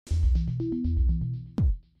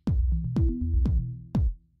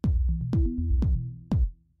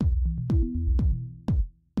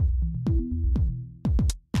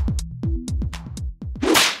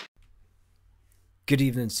Good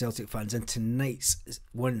evening, Celtic fans. In tonight's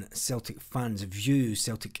One Celtic Fans View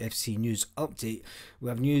Celtic FC News update, we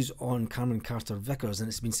have news on Cameron Carter-Vickers, and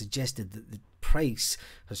it's been suggested that the price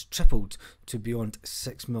has tripled to beyond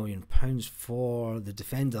 £6 million for the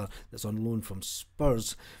defender that's on loan from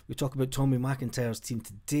Spurs. We talk about Tommy McIntyre's team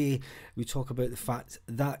today. We talk about the fact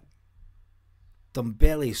that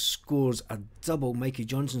Dumbelli scores a double, Mikey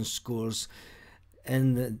Johnson scores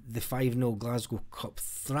in the 5-0 Glasgow Cup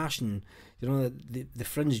thrashing. You know, the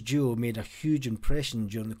fringe duo made a huge impression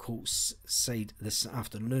during the Colts side this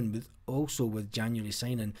afternoon, also with January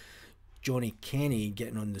signing Johnny Kenny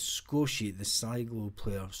getting on the score sheet, the Sligo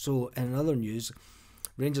player. So in other news,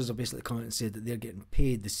 Rangers have basically come out and said that they're getting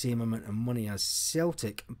paid the same amount of money as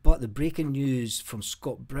Celtic, but the breaking news from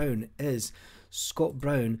Scott Brown is Scott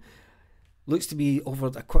Brown looks to be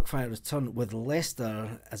offered a quickfire return with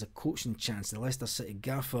Leicester as a coaching chance. The Leicester City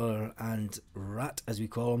gaffer and rat, as we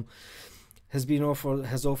call him, has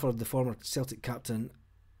offered the former Celtic captain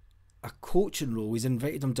a coaching role. He's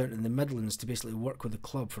invited him down to the Midlands to basically work with the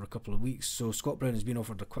club for a couple of weeks. So Scott Brown has been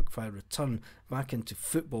offered a quickfire return back into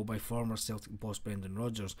football by former Celtic boss Brendan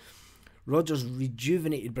Rodgers. Rodgers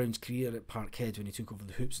rejuvenated Brown's career at Parkhead when he took over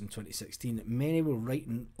the hoops in 2016. Many were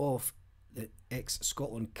writing off the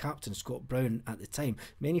ex-Scotland captain Scott Brown at the time.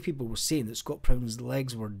 Many people were saying that Scott Brown's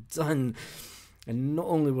legs were done, and not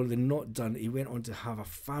only were they not done, he went on to have a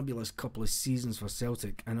fabulous couple of seasons for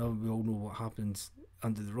Celtic. I know we all know what happened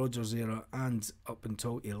under the Rodgers era and up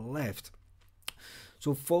until he left.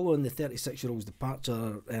 So following the 36-year-old's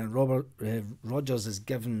departure, Rodgers has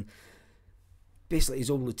given basically his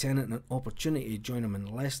old lieutenant an opportunity to join him in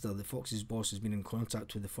Leicester. The Foxes boss has been in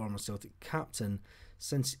contact with the former Celtic captain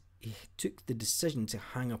since he took the decision to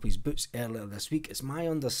hang up his boots earlier this week. It's my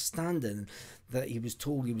understanding that he was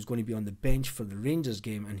told he was going to be on the bench for the Rangers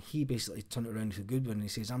game, and he basically turned it around to a good one. He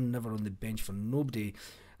says, I'm never on the bench for nobody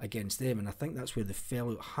against them, and I think that's where the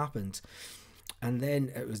fallout happened. And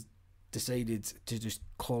then it was decided to just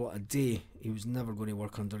call it a day. He was never going to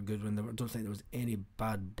work under Goodwin. I don't think there was any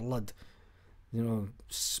bad blood, you know,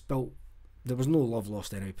 spilt. There was no love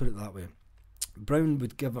lost anyway, put it that way. Brown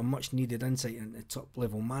would give a much needed insight into top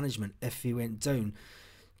level management if he went down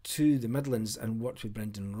to the Midlands and worked with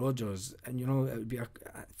Brendan Rodgers. And you know, it would be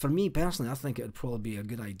for me personally, I think it would probably be a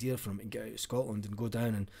good idea for him to get out of Scotland and go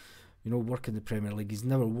down and, you know, work in the Premier League. He's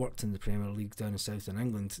never worked in the Premier League down in Southern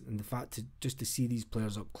England, and the fact to see these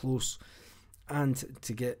players up close and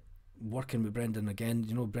to get working with Brendan again,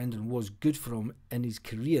 you know, Brendan was good for him in his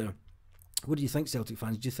career. What do you think, Celtic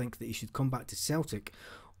fans? Do you think that he should come back to Celtic,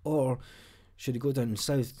 or should he go down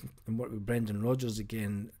south and work with Brendan Rodgers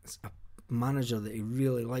again? It's a manager that he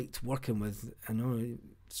really liked working with. I know,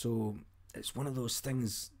 so it's one of those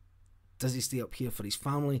things. Does he stay up here for his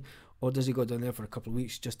family, or does he go down there for a couple of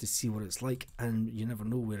weeks just to see what it's like? And you never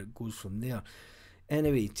know where it goes from there.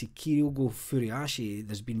 Anyway, to Kyogo Furuhashi,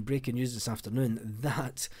 there's been breaking news this afternoon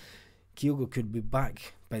that Kyogo could be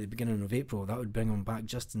back by the beginning of April. That would bring him back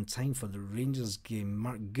just in time for the Rangers game.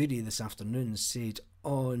 Mark Goody this afternoon said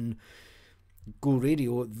on Go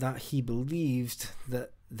Radio that he believed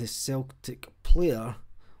that the Celtic player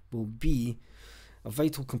will be a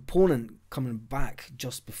vital component coming back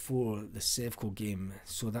just before the Sevco game.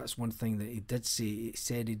 So that's one thing that he did say. He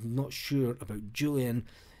said he's not sure about Julian.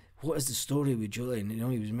 What is the story with Julian? You know,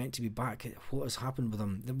 he was meant to be back. What has happened with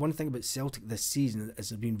him? The one thing about Celtic this season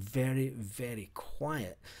is they've been very, very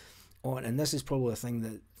quiet on, and this is probably a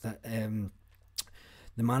thing that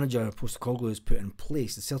the manager, Postecoglou, has put in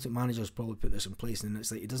place. The Celtic manager has probably put this in place, and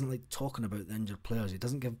it's like he doesn't like talking about the injured players. He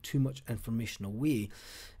doesn't give too much information away.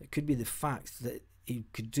 It could be the fact that he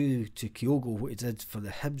could do to Kyogo what he did for the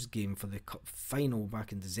Hibs game for the cup final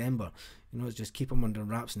back in December. You know, it's just keep him under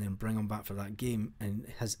wraps and then bring him back for that game. And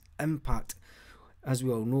his impact, as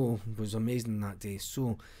we all know, was amazing that day.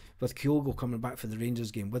 So with Kyogo coming back for the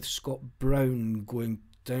Rangers game, with Scott Brown going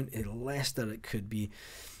down to Leicester, it could be,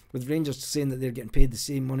 with Rangers saying that they're getting paid the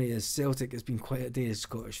same money as Celtic, it's been quite a day of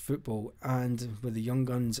Scottish football. And with the young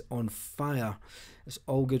guns on fire, it's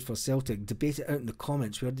all good for Celtic. Debate it out in the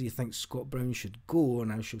comments. Where do you think Scott Brown should go?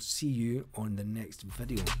 And I shall see you on the next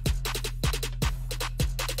video.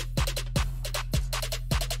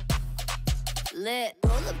 Lit.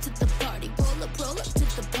 Roll up to the party, roll up to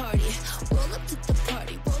the party, roll up to the